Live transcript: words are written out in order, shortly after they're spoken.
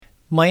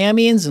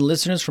Miamians and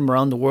listeners from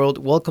around the world,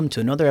 welcome to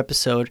another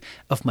episode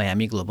of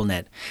Miami Global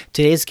Net.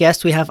 Today's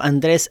guest, we have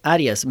Andres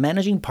Arias,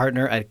 managing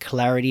partner at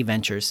Clarity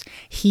Ventures.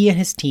 He and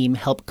his team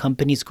help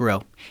companies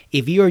grow.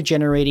 If you are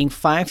generating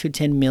 $5 to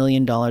 $10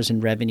 million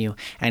in revenue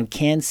and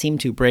can't seem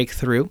to break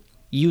through,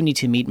 you need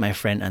to meet my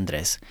friend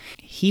Andres.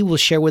 He will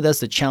share with us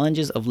the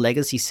challenges of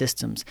legacy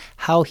systems,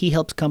 how he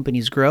helps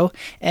companies grow,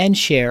 and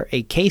share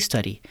a case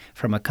study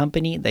from a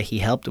company that he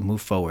helped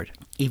move forward.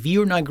 If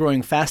you're not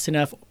growing fast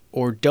enough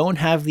or don't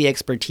have the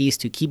expertise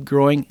to keep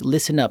growing,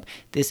 listen up.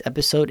 This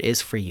episode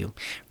is for you.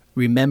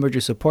 Remember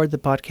to support the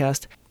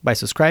podcast by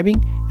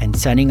subscribing and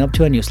signing up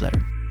to a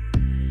newsletter.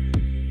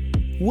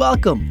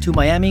 Welcome to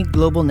Miami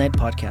Global Net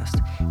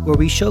Podcast, where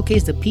we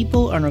showcase the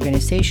people and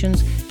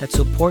organizations that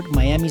support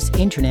Miami's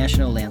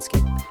international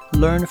landscape.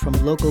 Learn from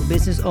local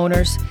business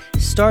owners,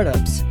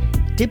 startups,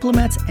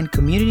 diplomats, and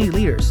community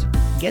leaders.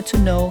 Get to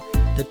know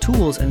the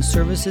tools and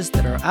services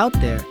that are out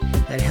there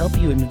that help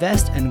you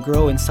invest and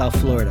grow in South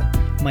Florida.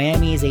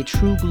 Miami is a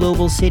true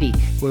global city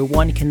where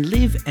one can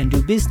live and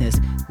do business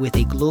with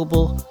a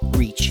global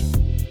reach.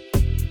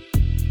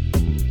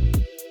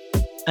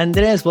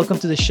 Andres, welcome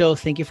to the show.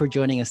 Thank you for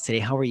joining us today.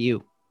 How are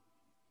you?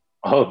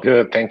 Oh,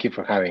 good. Thank you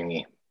for having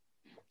me.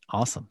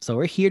 Awesome. So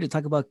we're here to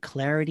talk about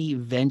Clarity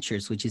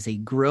Ventures, which is a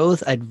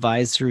growth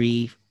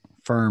advisory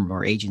firm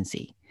or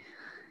agency.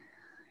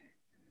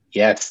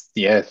 Yes.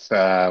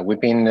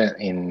 We've been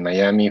in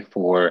Miami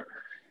for,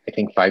 I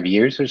think, 5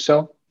 years or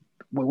so.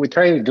 What we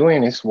try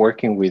doing is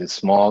working with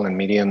small and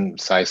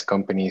medium-sized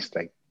companies,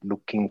 like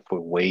looking for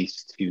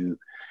ways to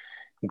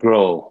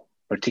grow,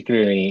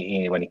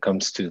 particularly when it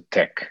comes to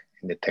tech,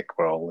 in the tech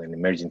world and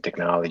emerging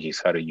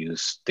technologies, how to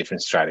use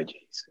different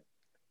strategies,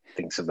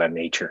 things of that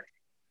nature.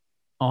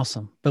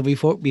 Awesome. But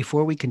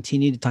before we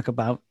continue to talk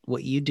about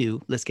what you do,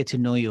 let's get to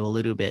know you a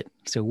little bit.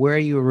 So where are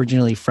you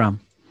originally from?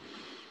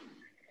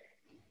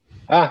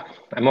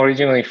 I'm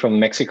originally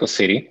from Mexico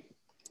City.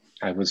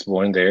 I was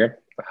born there.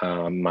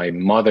 My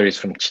mother is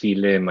from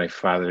Chile. My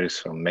father is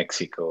from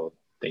Mexico.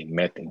 They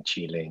met in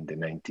Chile in the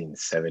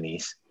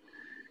 1970s.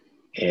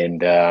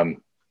 And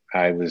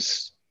I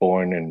was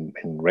born and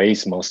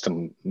raised most of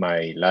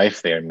my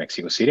life there in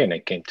Mexico City. And I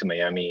came to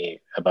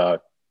Miami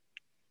about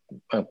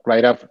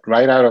right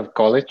out of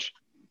college,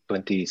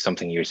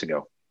 20-something years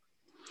ago.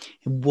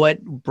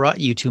 What brought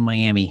you to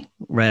Miami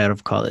right out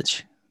of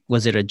college?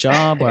 Was it a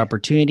job or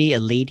opportunity, a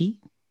lady?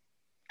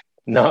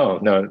 No.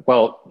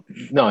 Well,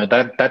 no,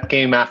 that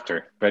came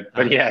after.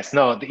 But yes,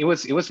 no, it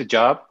was a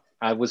job.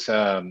 I was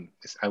my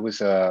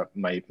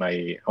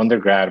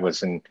undergrad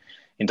was in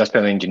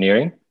industrial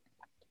engineering,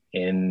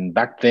 and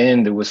back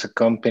then there was a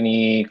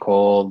company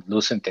called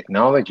Lucent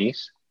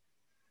Technologies.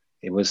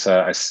 It was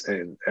a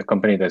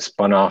company that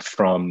spun off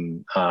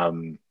from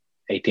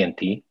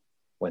AT&T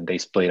when they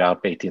split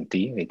up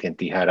AT&T.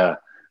 AT&T had a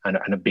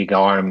big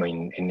arm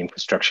in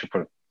infrastructure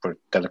for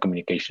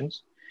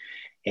telecommunications.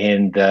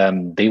 And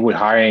they were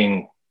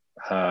hiring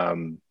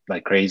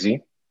like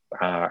crazy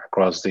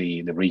across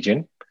the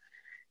region.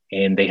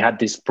 And they had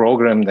this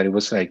program that it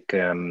was like,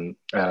 it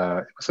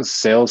was a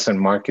sales and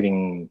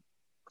marketing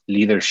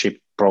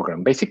leadership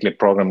program, basically a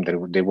program that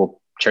they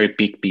will cherry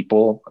pick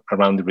people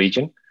around the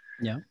region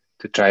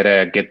to try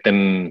to get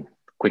them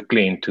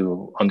quickly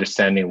into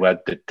understanding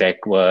what the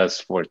tech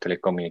was for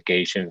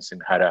telecommunications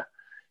and how to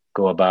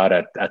go about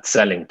at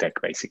selling tech,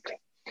 basically.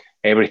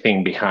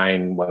 Everything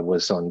behind what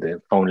was on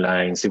the phone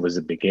lines. It was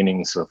the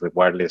beginnings of the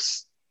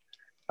wireless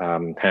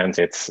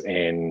handsets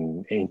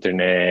and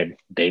internet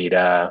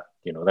data.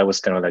 That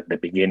was kind of like the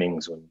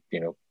beginnings when,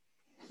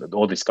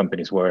 all these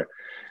companies were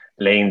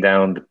laying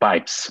down the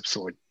pipes of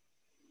sort.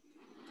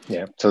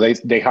 Yeah. So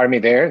they hired me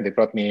there. They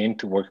brought me in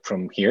to work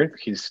from here.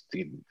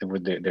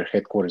 Their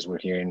headquarters were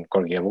here in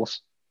Coral Gables.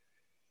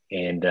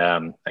 And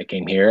I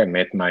came here. I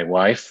met my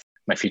wife,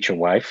 my future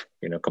wife,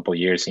 a couple of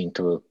years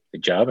into the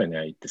job, and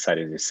I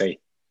decided to stay.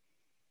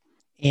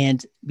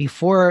 And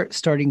before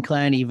starting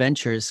Clarity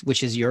Ventures,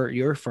 which is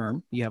your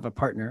firm, you have a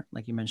partner,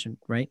 like you mentioned,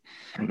 right?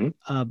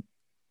 Mm-hmm.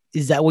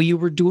 Is that what you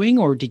were doing,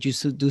 or did you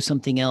do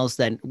something else?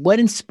 What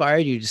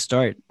inspired you to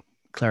start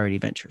Clarity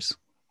Ventures?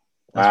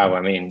 Wow,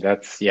 I mean, I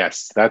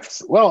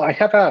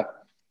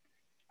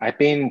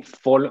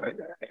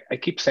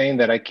keep saying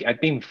that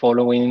I've been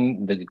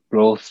following the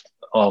growth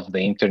of the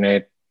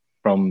internet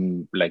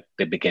from like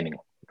the beginning,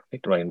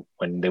 right?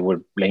 When they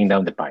were laying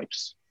down the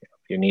pipes.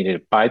 You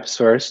needed pipes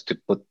first to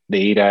put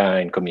data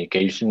and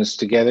communications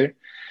together.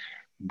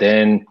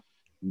 Then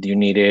you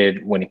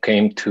needed, when it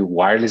came to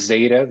wireless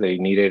data, they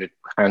needed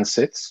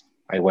handsets.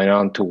 I went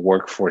on to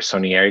work for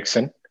Sony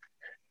Ericsson.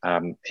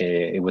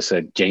 It was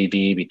a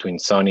JV between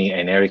Sony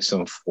and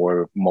Ericsson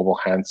for mobile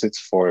handsets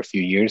for a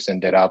few years.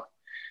 Ended up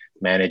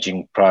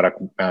managing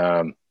product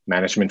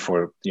management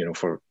for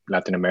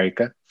Latin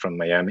America from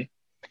Miami.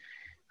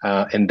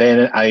 And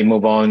then I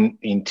move on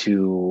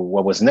into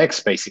what was next,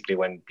 basically,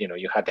 when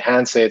you had the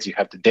handsets, you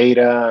have the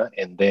data,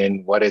 and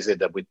then what is it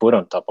that we put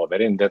on top of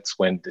it? And that's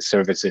when the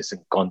services and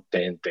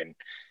content and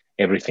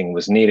everything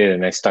was needed.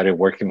 And I started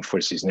working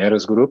for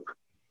Cisneros Group.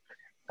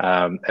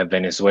 a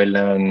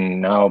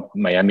Venezuelan, now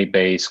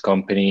Miami-based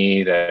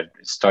company that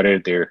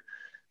started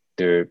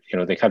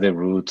they have their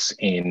roots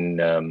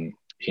in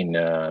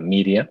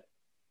media,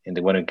 and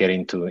they want to get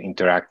into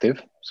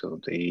interactive. So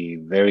they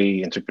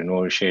very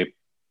entrepreneurship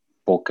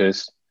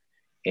focused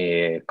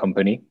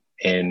company,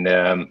 and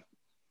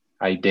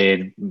I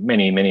did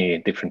many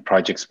different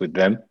projects with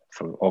them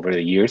for over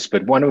the years.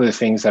 But one of the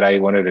things that I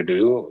wanted to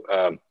do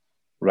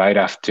right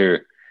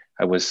after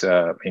I was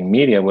in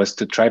media was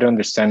to try to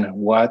understand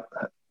what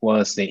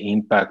was the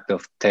impact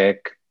of tech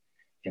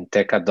and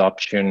tech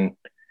adoption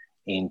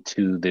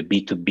into the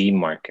B2B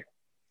market,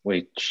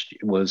 which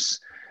was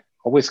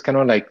always kind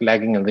of like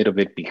lagging a little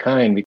bit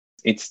behind.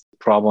 It's the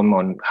problem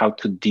on how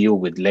to deal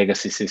with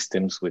legacy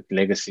systems, with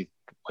legacy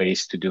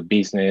ways to do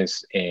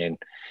business, and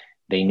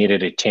they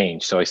needed a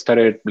change. So I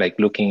started like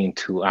looking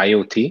into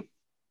IoT,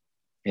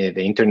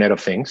 the Internet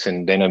of Things,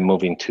 and then I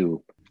moved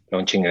into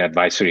launching an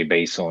advisory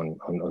based on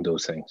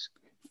those things.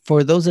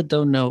 For those that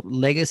don't know,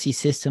 legacy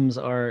systems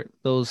are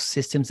those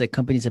systems that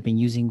companies have been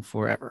using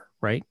forever,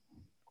 right?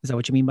 Is that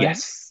what you mean by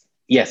that?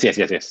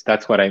 Yes.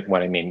 That's what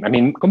I mean. I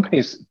mean,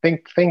 companies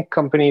think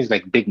companies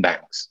like big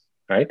banks,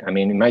 right? I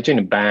mean, imagine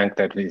a bank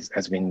that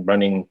has been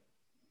running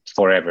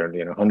forever,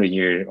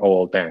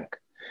 100-year-old bank.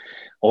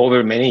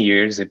 Over many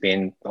years, they've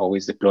been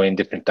always deploying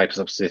different types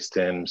of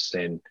systems,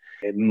 and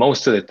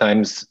most of the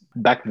times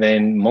back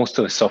then, most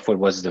of the software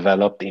was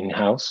developed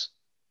in-house,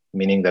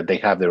 meaning that they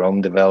have their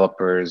own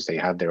developers, they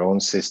have their own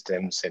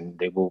systems, and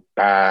they will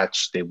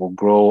patch, they will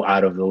grow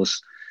out of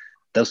those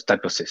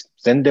type of systems.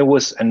 Then there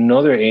was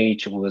another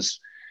age. It was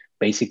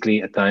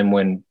basically a time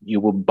when you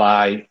would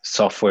buy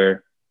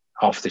software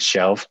off the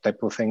shelf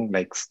type of thing,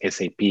 like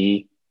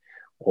SAP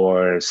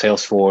or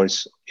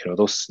Salesforce.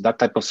 That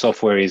type of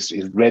software is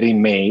ready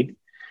made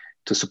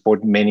to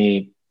support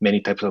many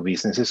types of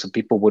businesses. So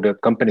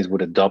companies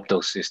would adopt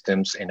those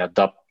systems and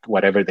adopt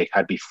whatever they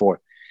had before.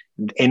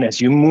 And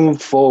as you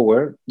move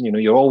forward,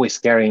 you're always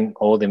carrying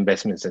all the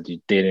investments that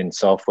you did in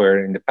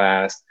software in the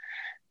past,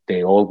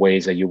 the old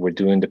ways that you were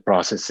doing the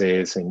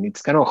processes. And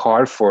it's kind of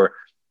hard for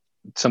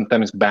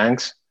sometimes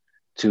banks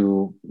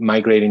to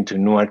migrate into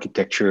new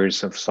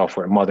architectures of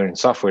software, modern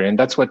software. And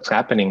that's what's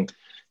happening.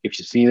 If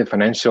you see, the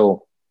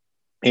financial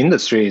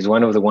industry is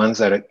one of the ones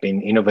that have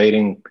been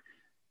innovating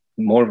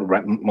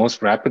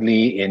most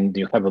rapidly, and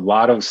you have a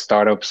lot of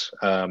startups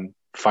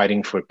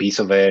fighting for a piece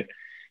of it.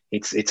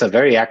 It's a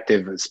very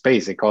active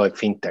space. They call it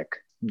fintech.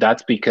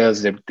 That's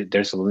because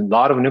there's a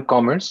lot of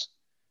newcomers,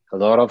 a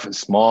lot of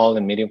small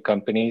and medium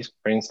companies,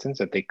 for instance,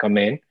 that they come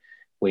in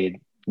with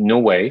new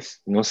ways,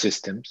 new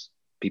systems,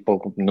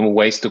 new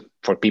ways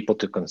for people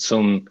to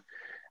consume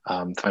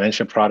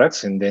financial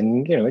products. And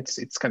then,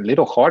 it's kind of a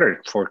little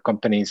harder for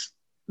companies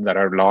that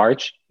are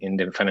large in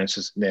the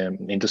financial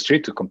industry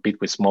to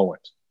compete with small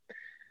ones.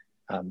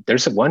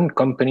 There's one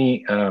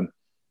company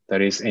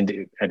that is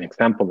an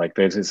example like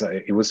this.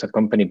 It was a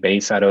company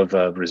based out of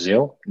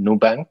Brazil,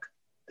 Nubank,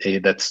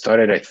 that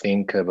started, I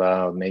think,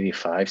 about maybe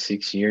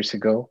 5-6 years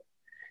ago.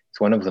 It's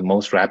one of the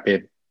most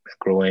rapid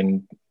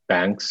growing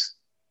banks,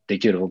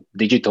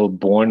 digital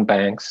born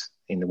banks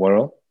in the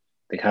world.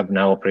 They have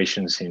now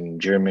operations in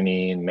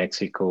Germany, in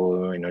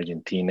Mexico, in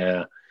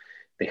Argentina.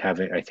 They have,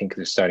 I think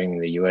they're starting in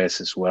the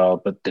US as well.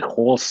 But the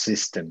whole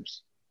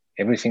systems,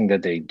 everything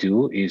that they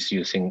do is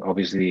using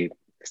obviously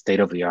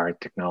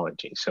state-of-the-art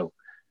technology. So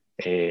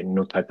a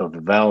new type of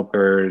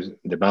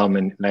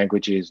development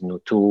languages, new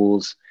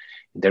tools.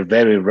 They're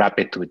very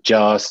rapid to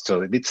adjust.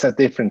 So it's a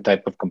different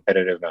type of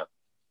competitive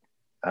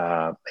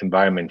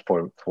environment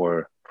for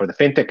the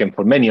fintech and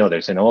for many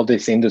others. And all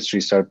these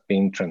industries are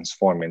being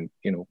transformed.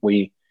 And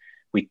we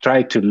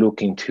try to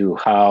look into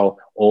how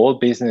all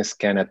business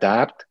can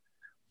adapt,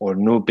 or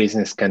new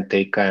business can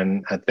take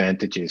on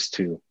advantages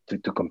to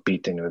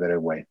compete in a better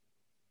way.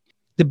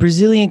 The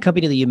Brazilian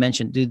company that you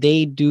mentioned, do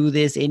they do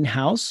this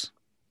in-house?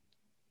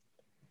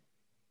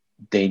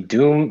 They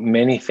do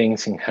many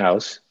things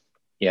in-house,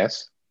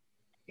 yes.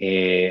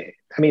 I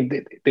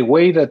mean, the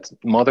way that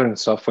modern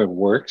software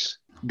works,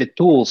 the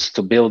tools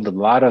to build a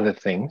lot of the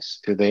things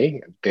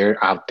today,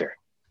 they're out there,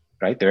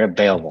 right? They're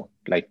available,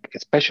 like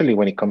especially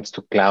when it comes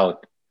to cloud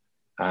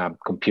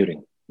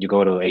computing. You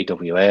go to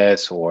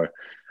AWS or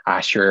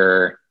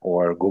Azure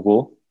or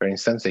Google, for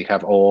instance, they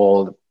have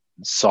all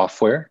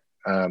software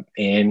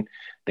and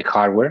the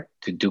hardware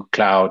to do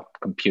cloud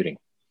computing.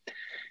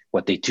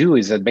 What they do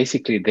is that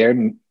basically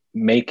they're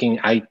making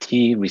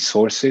IT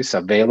resources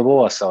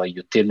available as a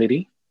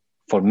utility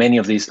for many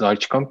of these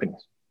large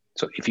companies.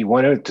 So if you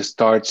wanted to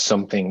start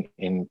something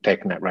in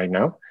TechNet right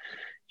now,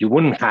 you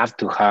wouldn't have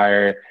to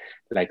hire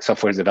like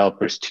software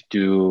developers to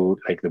do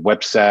like the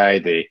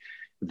website,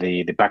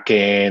 the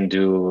backend,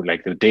 do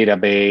like the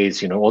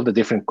database, all the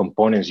different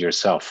components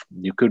yourself.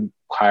 You could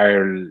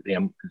hire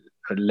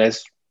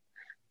less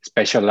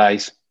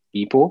specialized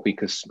people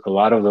because a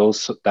lot of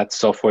that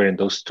software and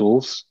those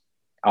tools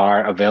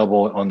are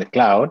available on the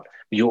cloud.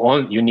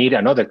 You need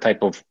another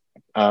type of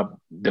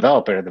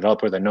developer, a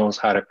developer that knows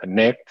how to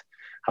connect,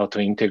 how to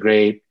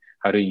integrate,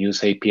 how to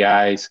use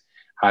APIs,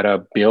 how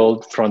to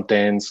build front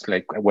ends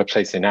like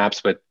websites and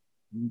apps, but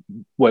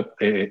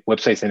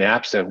websites and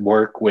apps that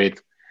work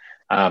with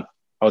uh,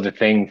 other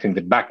things in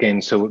the back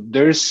end. So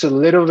there's a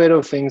little bit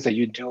of things that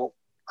you do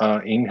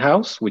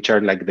in-house, which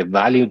are like the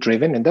value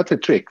driven, and that's a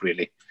trick,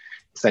 really.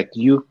 It's like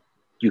you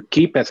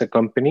keep as a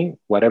company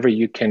whatever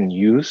you can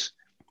use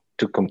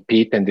to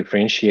compete and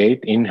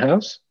differentiate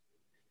in-house,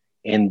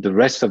 and the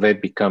rest of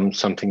it becomes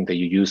something that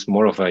you use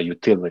more of a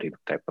utility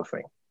type of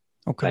thing,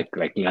 Okay.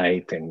 like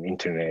light and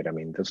internet. I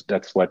mean,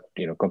 that's what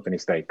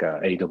companies like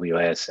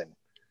AWS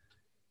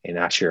and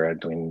Azure are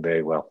doing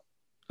very well.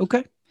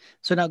 Okay.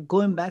 So now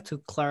going back to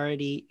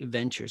Clarity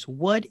Ventures,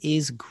 what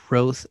is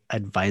growth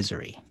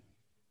advisory?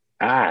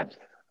 Ah,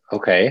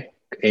 okay.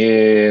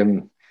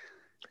 Um,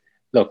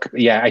 Look,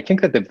 yeah, I think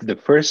that the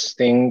first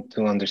thing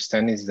to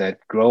understand is that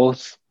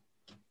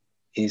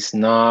is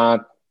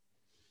not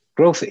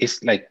growth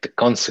is like the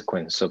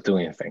consequence of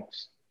doing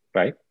things,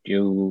 right?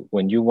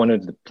 When you want to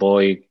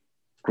deploy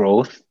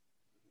growth,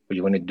 or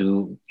you want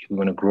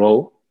to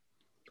grow,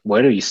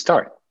 where do you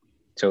start?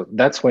 So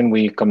that's when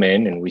we come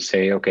in and we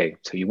say, okay,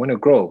 so you want to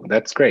grow,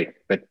 that's great,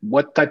 but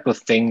what type of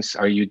things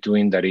are you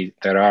doing that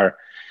are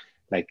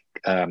like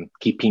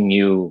keeping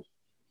you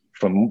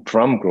from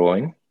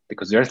growing?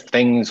 Because there are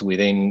things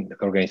within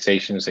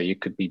organizations that you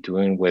could be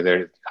doing,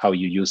 whether how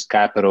you use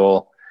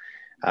capital,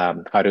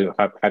 how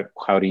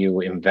do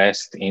you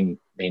invest in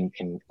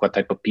what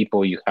type of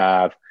people you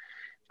have,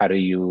 how do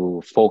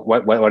you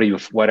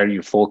what are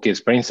you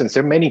focused? For instance,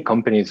 there are many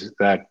companies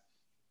that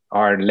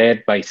are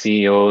led by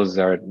CEOs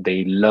or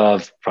they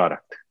love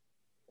product.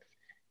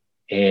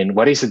 And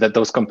what is it that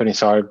those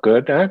companies are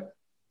good at?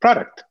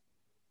 Product.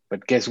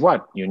 But guess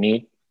what? You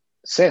need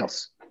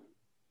sales.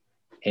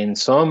 And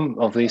some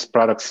of these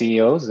product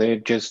CEOs, they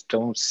just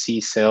don't see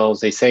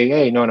sales. They say,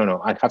 hey,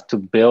 no, I have to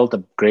build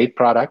a great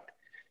product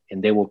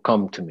and they will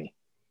come to me.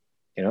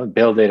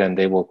 Build it and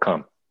they will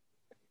come.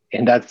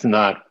 And that's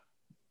not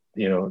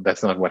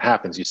what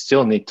happens. You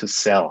still need to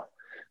sell,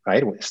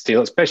 right?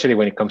 Still, especially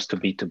when it comes to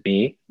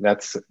B2B,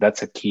 that's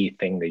a key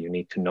thing that you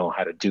need to know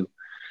how to do.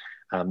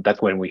 That's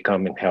when we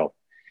come and help.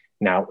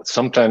 Now,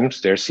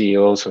 sometimes their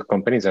CEOs or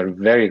companies are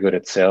very good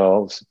at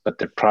sales, but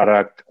their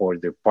product or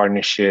their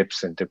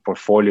partnerships and their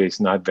portfolio is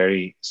not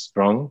very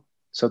strong.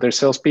 So their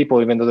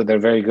salespeople, even though they're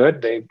very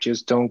good, they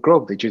just don't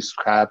grow. They just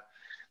have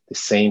the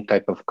same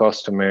type of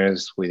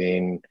customers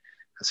within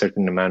a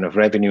certain amount of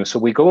revenue. So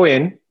we go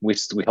in, we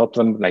help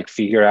them like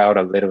figure out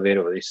a little bit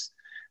of these,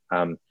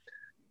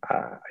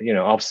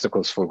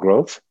 obstacles for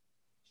growth,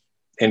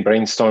 and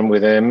brainstorm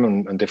with them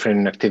on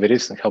different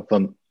activities and help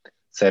them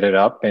set it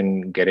up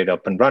and get it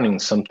up and running.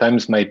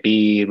 Sometimes might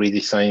be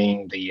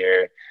redesigning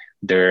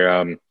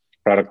their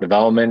product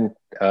development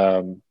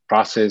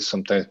process.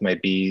 Sometimes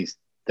might be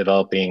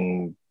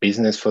developing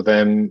business for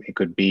them. It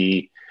could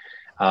be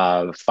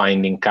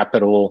finding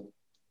capital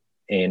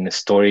in a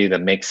story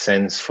that makes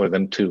sense for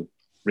them to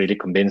really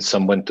convince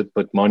someone to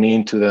put money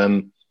into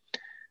them.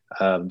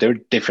 There are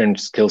different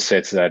skill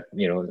sets that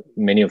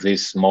many of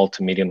these small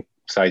to medium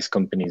sized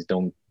companies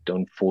don't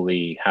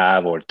fully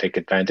have or take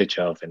advantage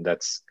of, and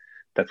that's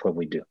what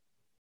we do.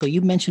 So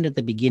you mentioned at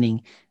the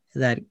beginning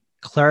that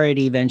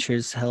Clarity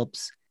Ventures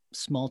helps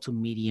small to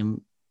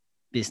medium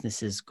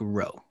businesses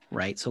grow,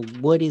 right? So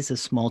what is a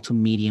small to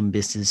medium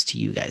business to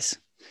you guys?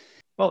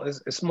 Well,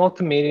 a small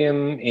to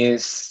medium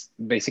is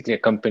basically a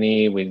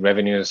company with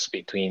revenues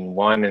between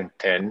 1 and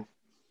 10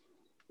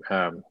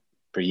 per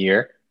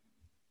year.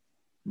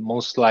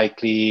 Most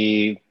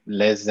likely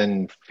less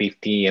than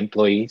 50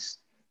 employees,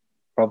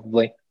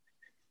 probably.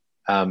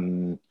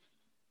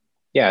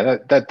 Yeah,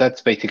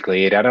 that's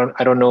basically it. I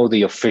don't know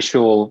the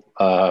official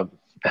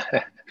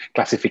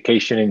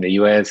classification in the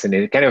US, and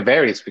it kind of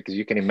varies because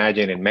you can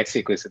imagine in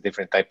Mexico it's a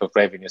different type of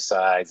revenue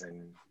size,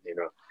 and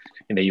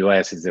in the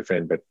US it's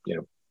different. But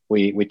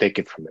we take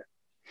it from there.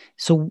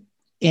 So,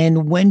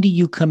 and when do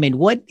you come in?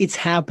 What is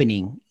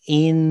happening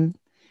in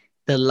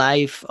the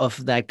life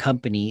of that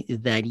company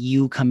that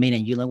you come in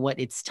and you're like, what?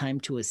 It's time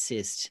to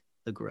assist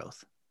the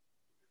growth.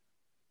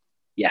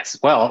 Yes,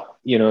 well,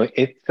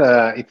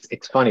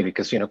 it's funny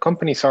because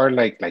companies are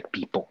like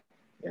people.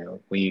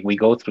 We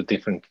go through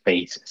different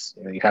phases.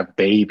 You have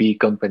baby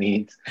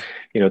companies,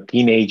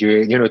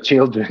 teenager,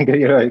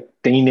 children,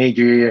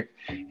 teenager,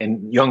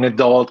 and young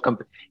adult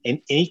company. In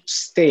each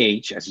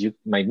stage, as you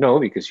might know,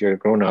 because you're a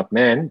grown-up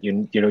man,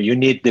 you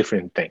need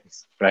different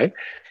things, right?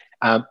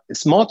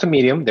 Small to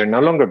medium, they're no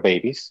longer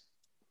babies.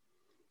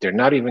 They're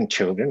not even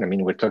children. I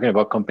mean, we're talking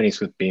about companies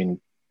who've been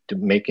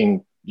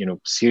making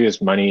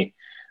serious money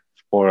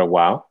for a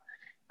while,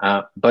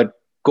 but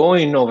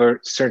going over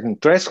certain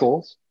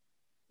thresholds,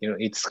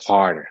 it's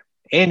harder.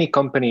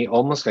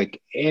 Almost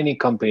like any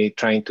company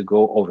trying to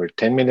go over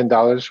 $10 million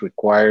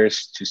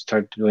requires to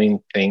start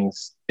doing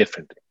things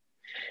differently.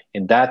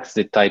 And that's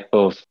the type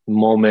of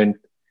moment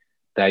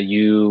that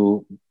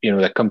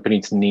that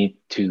companies need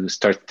to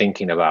start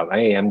thinking about.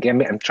 Hey, I'm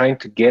getting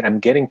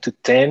to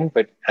 10,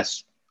 but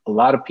as a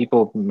lot of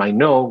people might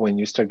know, when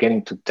you start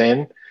getting to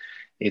 10,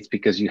 It's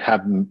because you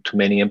have too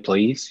many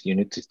employees. You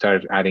need to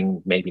start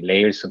adding maybe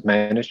layers of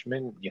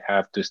management. You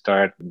have to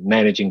start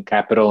managing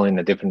capital in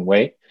a different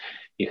way.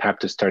 You have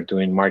to start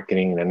doing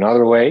marketing in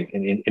another way.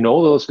 And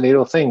all those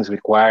little things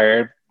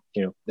require,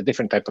 a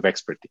different type of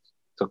expertise.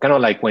 So kind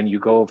of like when you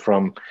go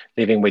from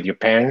living with your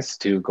parents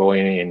to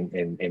going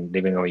and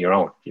living on your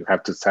own, you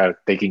have to start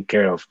taking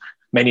care of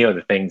many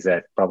other things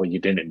that probably you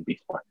didn't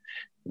before.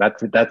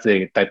 That's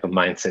the type of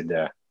mindset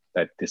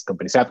that these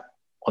companies have.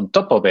 On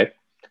top of it,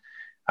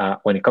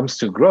 when it comes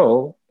to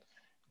growing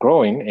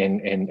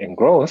and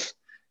growth,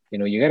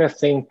 you got to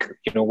think,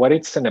 what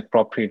is an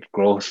appropriate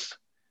growth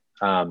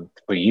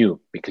for you,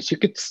 because you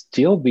could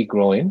still be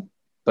growing,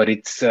 but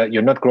it's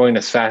you're not growing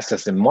as fast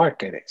as the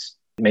market is.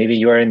 Maybe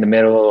you are in the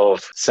middle of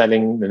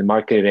selling the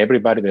market.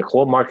 Everybody, the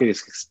whole market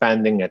is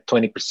expanding at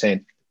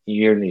 20%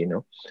 yearly,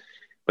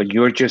 but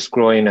you're just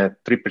growing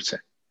at 3%.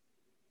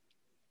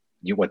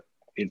 What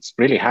it's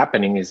really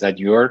happening is that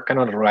you're kind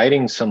of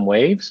riding some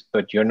waves,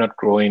 but you're not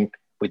growing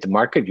with the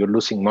market. You're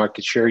losing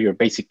market share. You're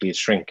basically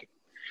shrinking,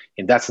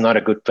 and that's not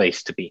a good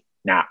place to be.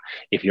 Now,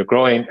 if you're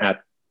growing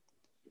at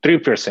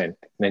 3%,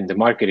 then the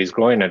market is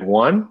growing at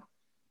 1%.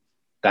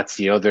 That's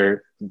the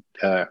other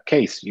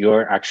case.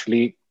 You're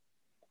actually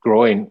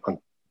growing on,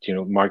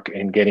 market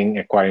and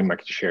acquiring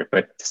market share.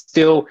 But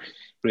still,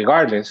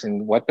 regardless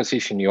in what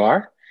position you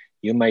are,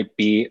 you might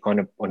be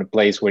on a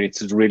place where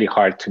it's really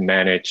hard to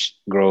manage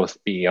growth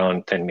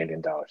beyond $10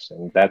 million,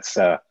 and that's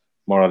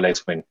more or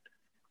less when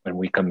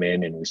we come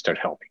in and we start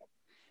helping.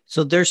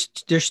 So there's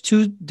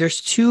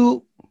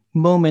two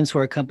moments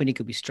where a company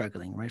could be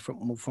struggling, right?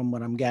 From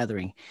what I'm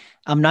gathering,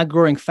 I'm not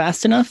growing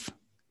fast enough,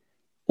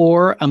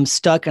 or I'm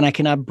stuck and I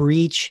cannot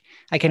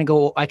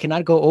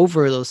go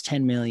over those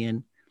 10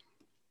 million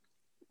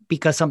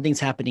because something's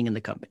happening in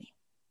the company,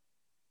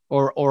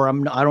 or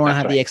I don't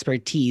have the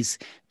expertise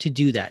to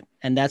do that.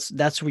 And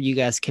that's where you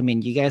guys come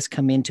in. You guys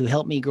come in to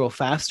help me grow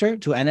faster,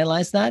 to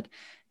analyze that,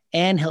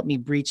 and help me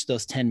breach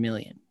those 10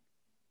 million.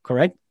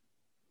 Correct?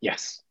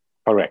 Yes,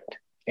 correct.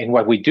 And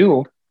what we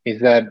do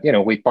is that,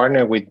 we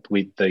partner with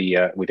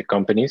the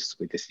companies,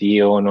 with the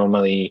CEO,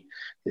 normally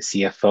the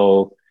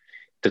CFO,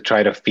 to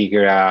try to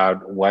figure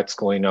out what's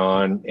going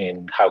on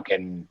and how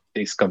can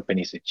these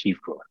companies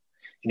achieve growth.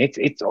 And it's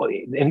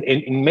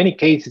in many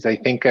cases, I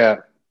think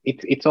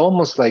it's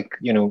almost like,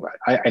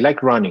 I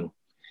like running,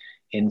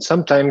 and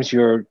sometimes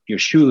your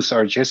shoes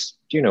are just,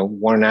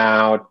 worn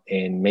out,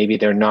 and maybe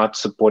they're not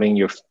supporting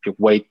your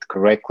weight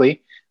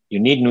correctly. You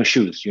need new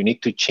shoes. You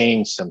need to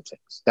change some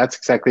things. That's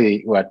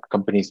exactly what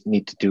companies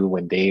need to do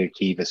when they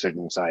achieve a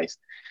certain size.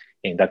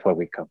 And that's why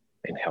we come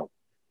and help.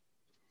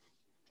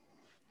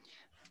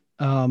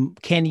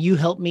 Can you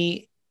help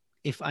me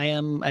if I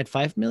am at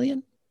 5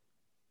 million?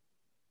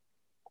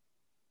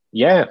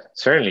 Yeah,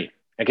 certainly.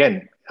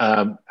 Again,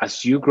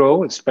 as you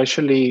grow,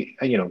 especially,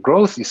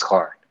 growth is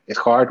hard. It's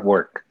hard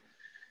work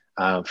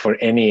for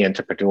any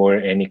entrepreneur,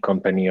 any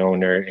company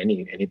owner,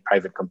 any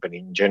private company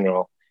in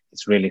general.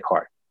 It's really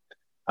hard.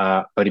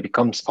 But it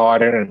becomes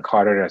harder and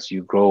harder as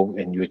you grow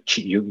and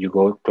you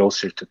go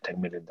closer to $10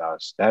 million.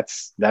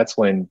 That's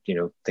when,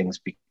 things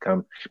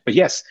become. But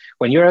yes,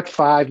 when you're at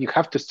 5, you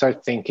have to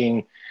start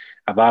thinking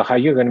about how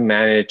you're going to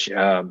manage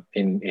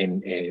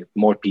in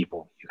more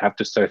people. You have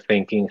to start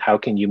thinking, how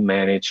can you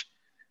manage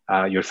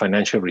your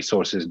financial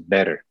resources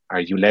better? Are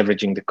you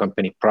leveraging the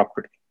company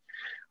properly?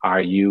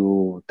 Are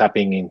you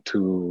tapping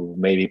into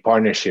maybe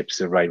partnerships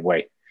the right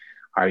way?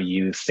 Are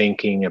you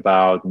thinking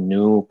about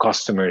new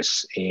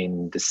customers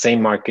in the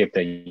same market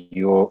that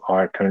you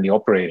are currently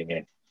operating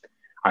in?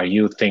 Are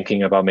you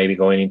thinking about maybe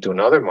going into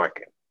another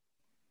market?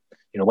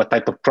 What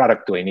type of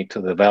product do I need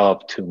to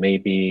develop to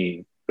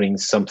maybe bring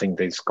something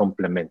that is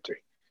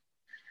complementary?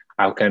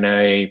 How can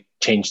I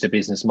change the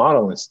business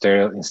model?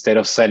 Instead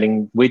of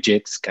selling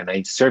widgets, can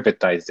I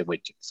servitize the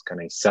widgets? Can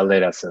I sell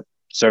it as a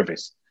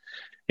service?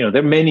 There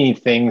are many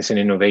things in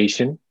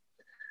innovation,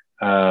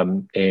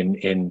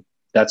 and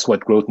that's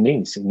what growth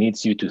needs. It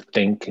needs you to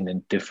think in a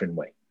different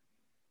way.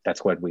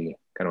 That's what we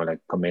kind of like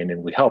come in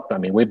and we help.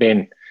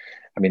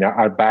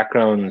 Our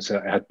backgrounds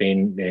have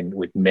been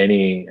with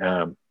many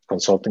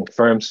consulting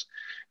firms,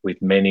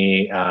 with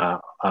many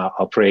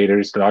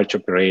operators, large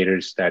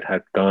operators that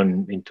have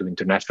gone into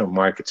international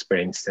markets, for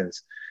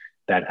instance,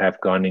 that have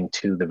gone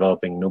into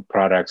developing new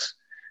products.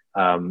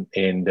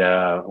 And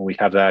we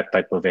have that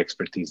type of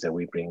expertise that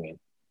we bring in.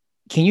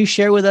 Can you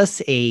share with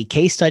us a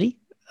case study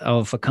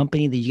of a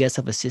company that you guys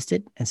have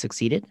assisted and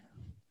succeeded?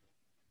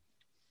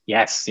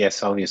 Yes,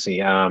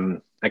 obviously.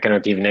 I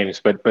cannot give names,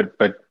 but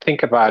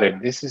think about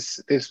it.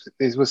 This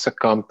was a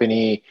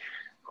company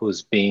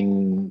who's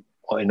been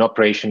in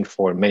operation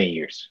for many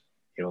years,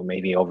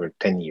 maybe over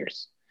 10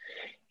 years.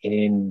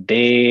 And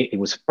it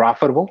was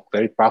profitable,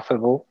 very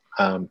profitable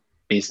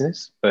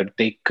business, but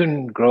they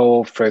couldn't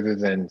grow further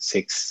than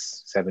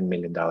 $6-7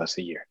 million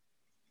a year.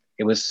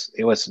 It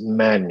was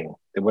maddening.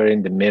 They were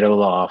in the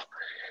middle of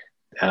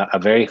a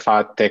very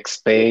hot tech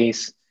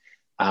space.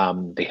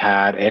 They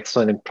had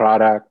excellent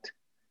product,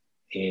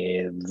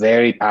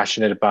 very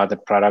passionate about the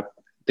product.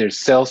 their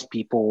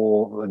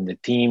salespeople and the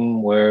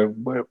team were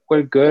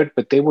good,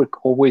 but they were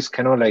always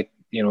kind of like,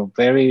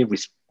 very,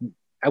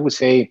 I would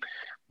say,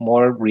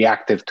 more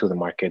reactive to the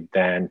market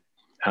than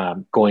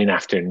going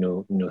after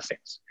new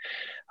things.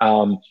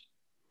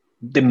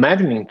 The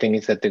maddening thing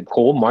is that the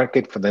whole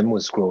market for them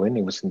was growing.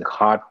 It was in the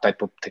hot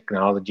type of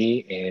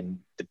technology, and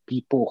the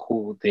people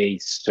who they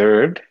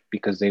served,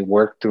 because they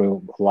worked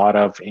through a lot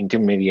of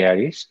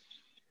intermediaries,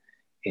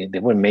 they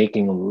were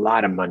making a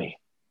lot of money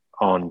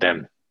on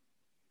them,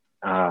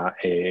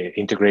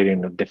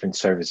 integrating different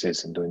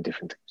services and doing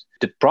different things.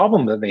 The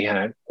problem that they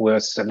had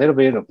was a little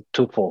bit of a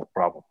twofold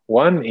problem.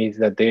 One is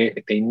that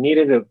they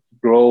needed to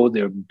grow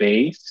their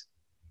base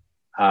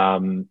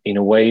in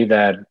a way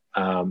that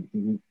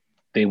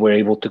they were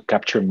able to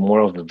capture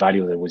more of the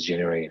value that was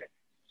generated.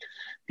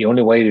 The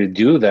only way to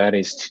do that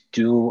is to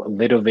do a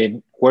little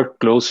bit, work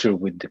closer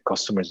with the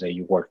customers that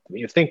you work with.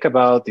 You think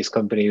about this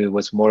company, it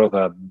was more of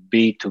a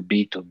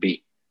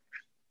B2B2B.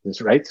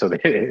 That's right. So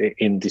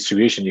in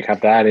distribution, you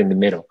have that in the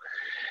middle.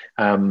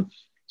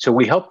 So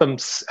we help them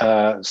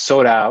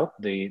sort out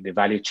the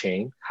value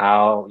chain,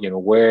 how,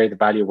 where the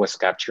value was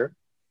captured.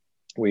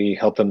 We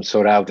help them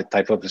sort out the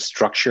type of the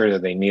structure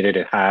that they needed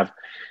to have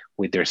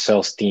with their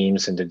sales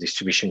teams and the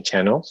distribution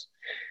channels.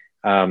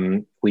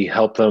 We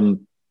help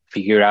them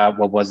figure out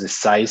what was the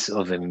size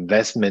of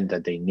investment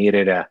that they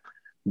needed to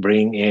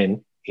bring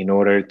in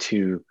order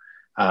to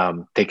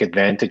take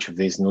advantage of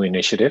these new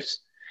initiatives.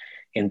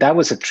 And that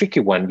was a tricky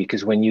one,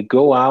 because when you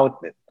go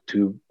out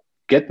to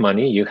get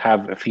money, you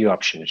have a few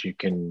options. You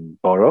can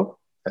borrow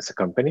as a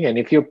company, and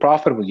if you're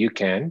profitable, you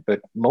can, but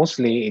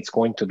mostly it's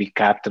going to be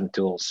capped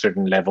until a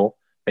certain level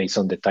based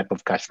on the type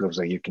of cash flows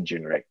that you can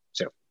generate.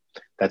 So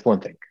that's one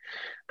thing.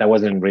 That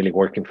wasn't really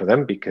working for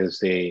them because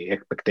the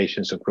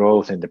expectations of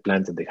growth and the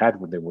plans that they had,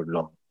 they were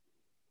long.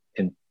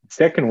 And the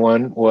second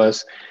one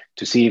was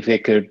to see if they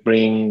could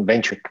bring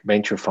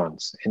venture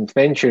funds. In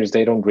ventures,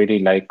 they don't really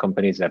like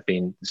companies that have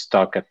been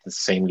stuck at the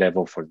same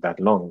level for that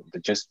long. They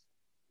just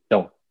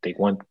don't. They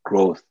want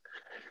growth.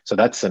 So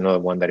that's another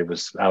one that it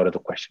was out of the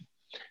question.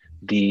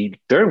 The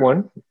third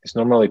one is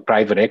normally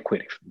private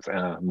equity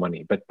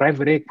money, but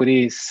private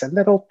equity is a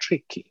little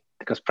tricky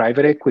because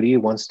private equity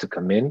wants to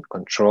come in,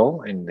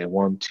 control, and they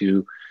want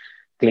to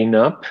clean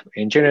up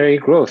and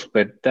generate growth.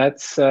 But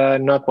that's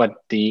not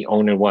what the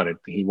owner wanted.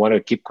 He wanted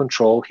to keep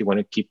control. He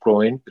wanted to keep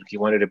growing, but he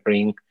wanted to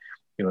bring,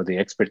 the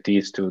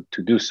expertise to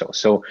do so.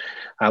 So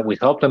we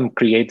helped them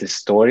create the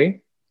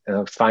story,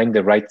 find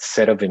the right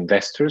set of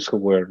investors who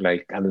were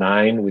like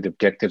aligned with the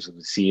objectives of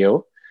the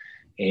CEO,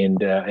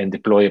 and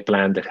deploy a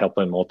plan that helped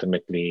them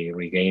ultimately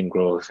regain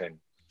growth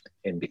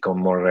and become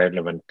more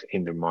relevant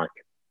in the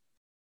market.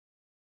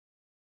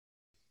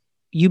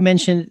 You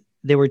mentioned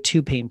there were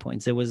two pain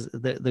points. There was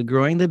the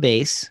growing the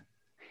base,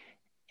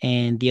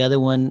 and the other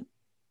one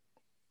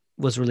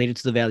was related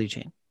to the value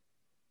chain.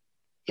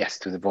 Yes,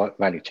 to the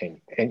value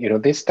chain.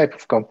 And, this type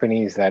of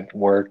companies that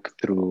work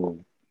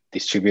through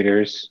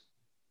distributors,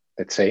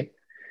 let's say,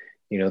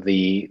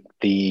 they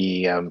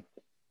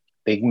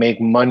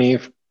make money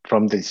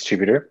from the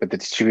distributor, but the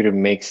distributor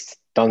makes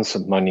tons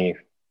of money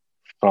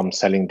from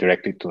selling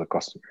directly to the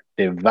customer.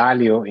 The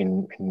value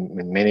in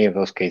many of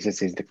those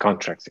cases is the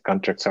contracts. The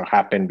contracts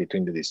happen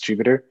between the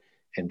distributor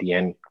and the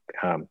end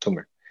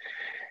consumer.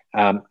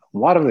 A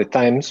lot of the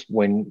times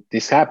when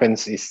this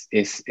happens is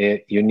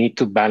you need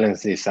to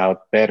balance this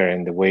out better.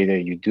 And the way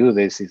that you do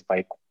this is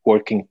by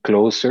working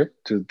closer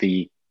to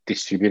the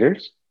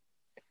distributors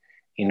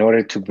in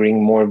order to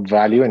bring more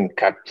value and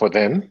cap for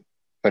them,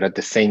 but at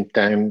the same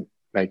time,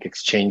 like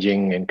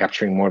exchanging and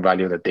capturing more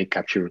value that they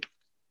capture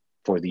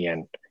for the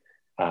end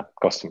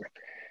customer.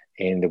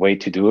 And the way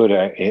to do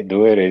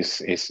it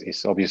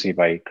is obviously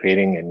by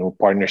creating a new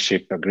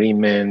partnership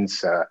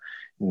agreements,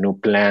 new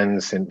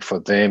plans, and for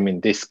them in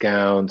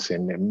discounts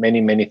and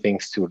many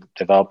things to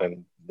develop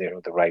them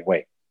the right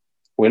way.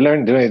 We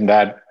learned doing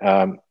that,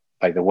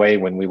 by the way,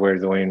 when we were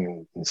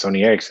doing in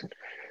Sony Ericsson.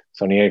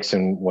 Sony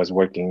Ericsson was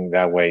working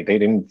that way. They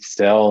didn't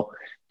sell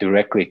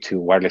directly to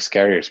wireless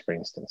carriers, for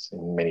instance.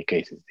 In many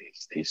cases,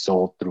 they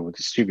sold through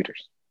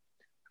distributors,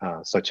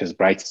 such as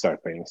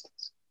Brightstar, for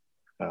instance.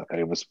 That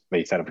it was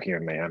based out of here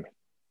in Miami.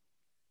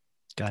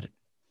 Got it.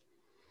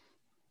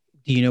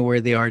 Do you know where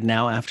they are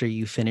now after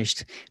you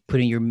finished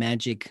putting your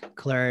magic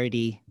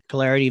Clarity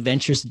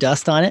Ventures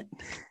dust on it?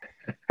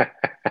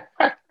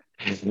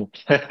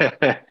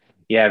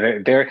 Yeah,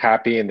 they're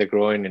happy and they're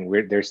growing,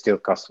 and they're still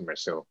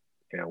customers. So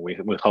we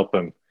help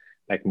them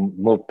like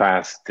move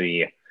past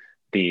the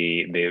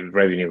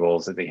revenue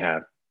goals that they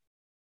have.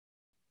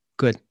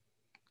 Good.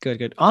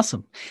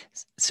 Awesome.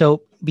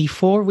 So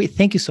before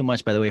thank you so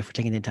much, by the way, for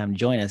taking the time to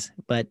join us.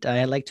 But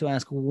I'd like to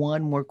ask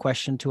one more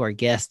question to our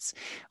guests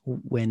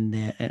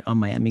when on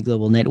Miami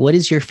Global Net. What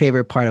is your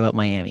favorite part about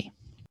Miami?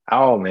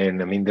 Oh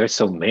man, I mean, there's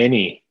so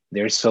many,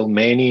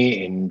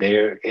 and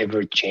they're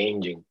ever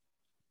changing.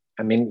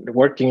 I mean,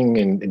 working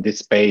in this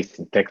space,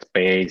 in tech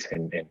space,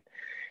 and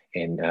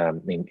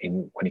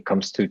when it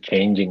comes to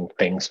changing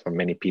things for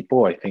many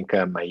people, I think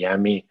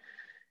Miami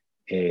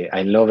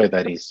I love it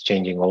that it's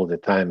changing all the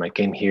time. I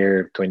came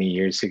here 20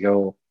 years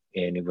ago,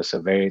 and it was a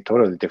very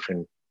totally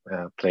different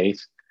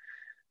place.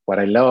 What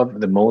I love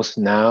the most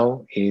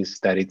now is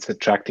that it's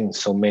attracting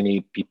so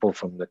many people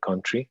from the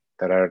country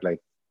that are like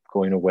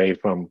going away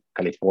from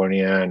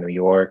California, New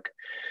York,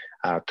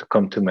 to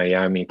come to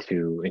Miami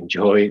to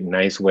enjoy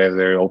nice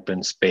weather,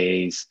 open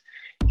space.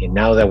 And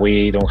now that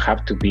we don't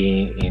have to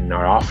be in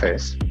our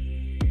office,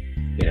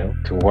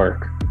 to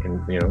work,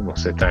 and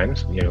most of the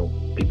times,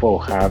 people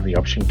have the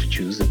option to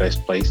choose the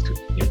best place to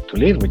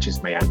live, which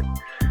is Miami.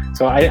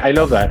 So I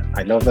love that.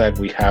 I love that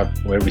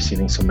we're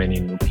receiving so many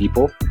new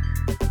people.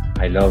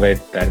 I love it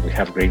that we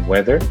have great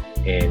weather,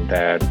 and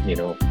that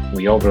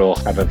we overall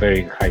have a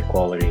very high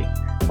quality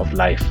of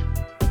life.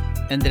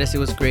 Andres, it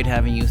was great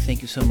having you.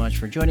 Thank you so much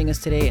for joining us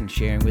today and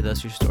sharing with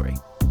us your story.